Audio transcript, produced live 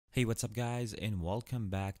Hey, what's up guys, and welcome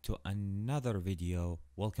back to another video.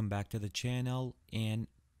 Welcome back to the channel and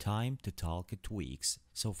time to talk tweaks.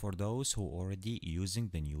 So for those who already using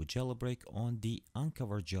the new jailbreak on the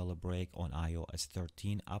Unc0ver jailbreak on iOS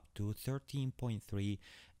 13 up to 13.3,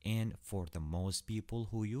 and for the most people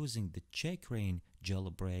who using the Checkra1n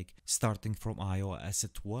jailbreak starting from iOS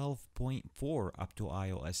 12.4 up to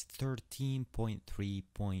iOS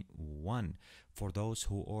 13.3.1. For those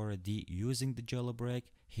who already using the jailbreak,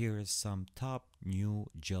 here is some top new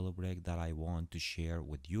jailbreak that I want to share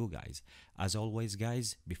with you guys. As always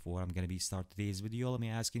guys, before I'm gonna be start today's video, let me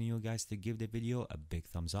asking you guys to give the video a big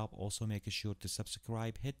thumbs up. Also make sure to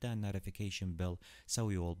subscribe, hit that notification bell so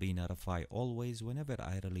you will be notified always whenever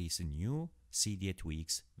I release a new Cydia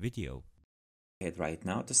tweaks video. Right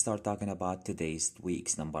now to start talking about today's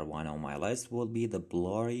tweaks. Number one on my list will be the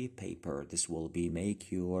BlurryPaper. This will be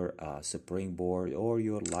make your springboard or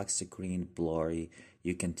your lock screen blurry.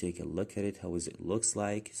 You can take a look at it, how is it looks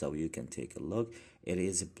like, so you can take a look. It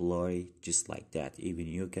is blurry just like that. Even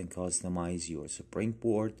you can customize your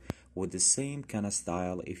springboard with the same kind of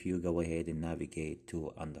style if you go ahead and navigate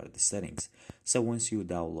to under the settings. So once you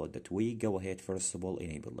download the tweak, go ahead first of all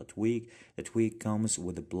enable the tweak. The tweak comes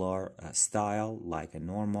with a blur style like a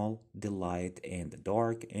normal, the light and the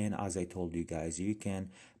dark, and as I told you guys, you can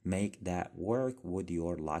make that work with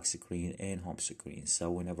your lock screen and home screen. So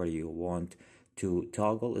whenever you want to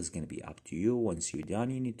toggle, is going to be up to you. Once you're done,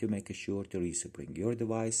 you need to make sure to respring your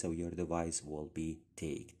device so your device will be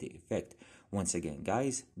take the effect. Once again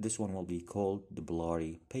guys, this one will be called the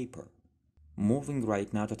BlurryPaper. Moving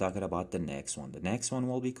right now to talking about the next one. The next one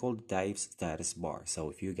will be called Devy Status Bar. So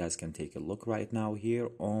if you guys can take a look right now here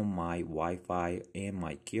on my Wi-Fi and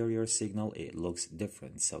my carrier signal, it looks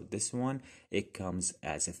different. So this one, it comes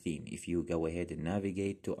as a theme. If you go ahead and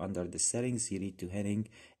navigate to under the settings, you need to heading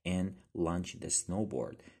and launch the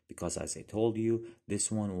snowboard, because as I told you,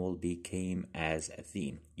 this one will be came as a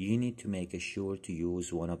theme. You need to make sure to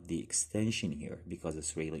use one of the extension here because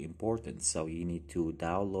it's really important. So you need to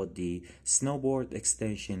download the snowboard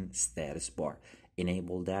extension status bar.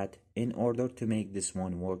 Enable that in order to make this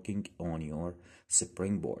one working on your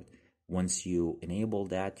springboard. Once you enable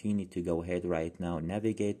that, you need to go ahead right now,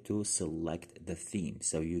 navigate to select the theme.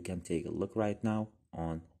 So you can take a look right now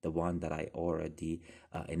on the one that I already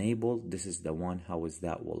enabled. This is the one, how is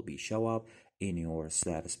that will be show up in your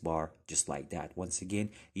status bar just like that. Once again,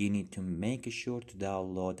 you need to make sure to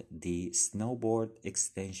download the snowboard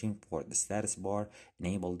extension for the status bar,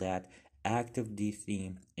 enable that, active the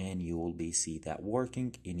theme, and you will be see that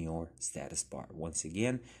working in your status bar. Once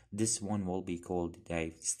again, this one will be called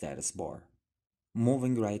Devy Status Bar.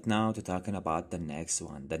 Moving right now to talking about the next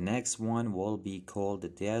one. The next one will be called the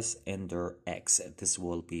TestUnderExit. This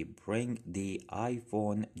will be bring the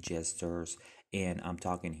iPhone gestures, and I'm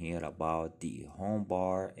talking here about the home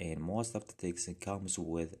bar, and most of the things it comes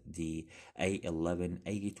with the A11,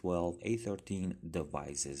 A12, A13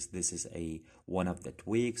 devices. This is a one of the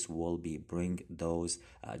tweaks will be bring those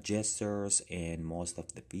gestures and most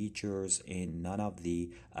of the features in none of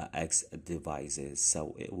the X devices.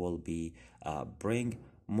 So it will be bring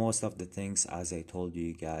most of the things as I told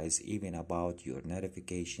you guys, even about your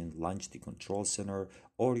notification, launch the control center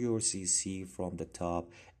or your CC from the top,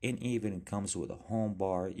 and even comes with a home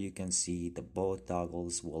bar. You can see the both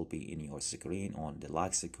toggles will be in your screen on the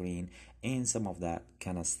lock screen and some of that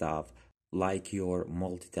kind of stuff like your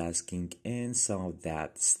multitasking and some of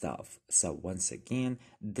that stuff. So once again,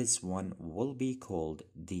 this one will be called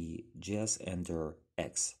the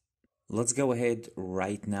GesUnderX. Let's go ahead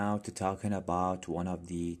right now to talking about one of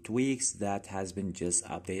the tweaks that has been just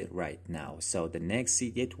updated right now. So the next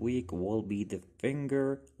Cydia tweak will be the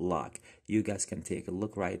FingerLock. You guys can take a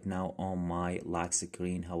look right now on my lock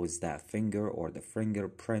screen. How is that finger or the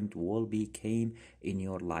fingerprint will be came in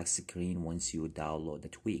your lock screen once you download the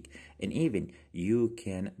tweak. And even you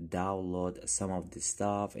can download some of the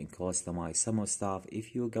stuff and customize some of the stuff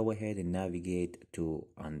if you go ahead and navigate to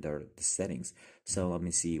under the settings. So let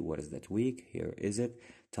me see what is the tweak. Here is it.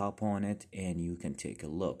 Tap on it and you can take a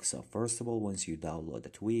look. So first of all, once you download the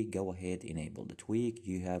tweak, go ahead, enable the tweak.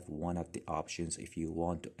 You have one of the options if you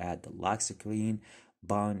want to add the lock screen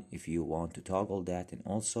button, if you want to toggle that, and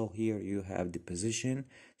also here you have the position.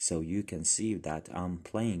 So you can see that I'm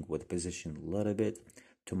playing with position a little bit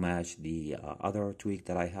to match the other tweak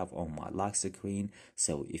that I have on my lock screen.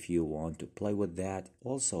 So if you want to play with that,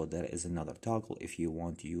 also there is another toggle if you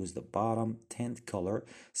want to use the bottom tint color.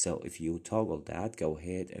 So if you toggle that, go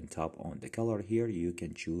ahead and tap on the color here. You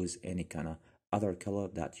can choose any kind of other color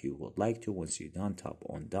that you would like to. Once you're done, tap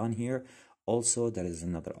on done here. Also, there is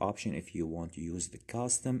another option if you want to use the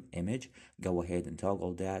custom image. Go ahead and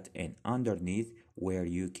toggle that, and underneath where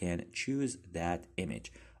you can choose that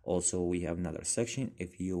image. Also, we have another section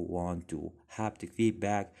if you want to haptic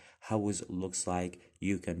feedback, how it looks like.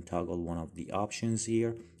 You can toggle one of the options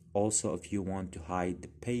here. Also, if you want to hide the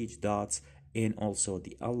page dots and also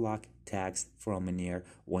the unlock text from in here,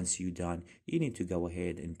 once you're done, you need to go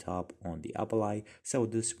ahead and tap on the apply. So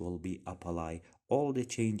this will be apply all the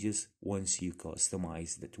changes once you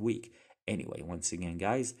customize the tweak. Anyway, once again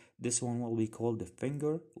guys, this one will be called the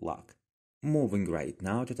finger lock. Moving right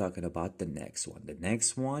now to talking about the next one. The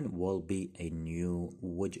next one will be a new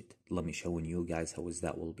widget. Let me show you guys how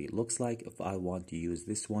that will be looks like. If I want to use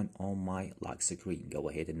this one on my lock screen, go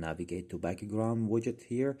ahead and navigate to background widget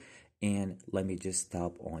here, and let me just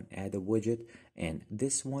tap on add a widget, and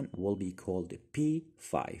this one will be called the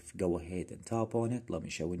P5. Go ahead and tap on it. Let me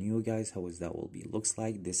show you guys how that will be looks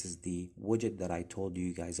like. This is the widget that I told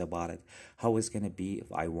you guys about it, how it's gonna be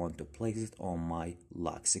if I want to place it on my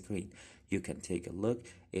lock screen. You can take a look.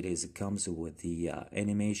 It comes with the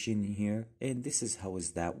animation here, and this is how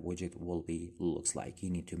that widget will be looks like. You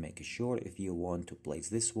need to make sure if you want to place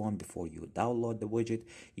this one before you download the widget,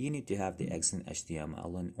 you need to have the excellent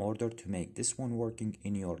HTML in order to make this one working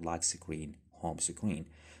in your lock screen home screen.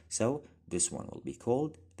 So this one will be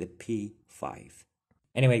called the P5.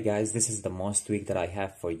 Anyway guys, this is the most tweak that I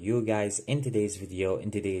have for you guys in today's video,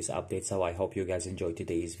 in today's update. So I hope you guys enjoyed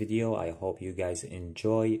today's video. I hope you guys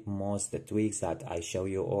enjoy most the tweaks that I show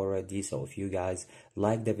you already. So if you guys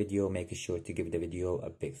like the video, make sure to give the video a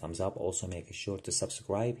big thumbs up. Also make sure to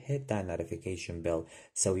subscribe, hit that notification bell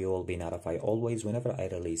so you will be notified always whenever I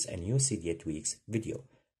release a new Cydia tweaks video.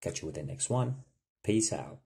 Catch you with the next one. Peace out.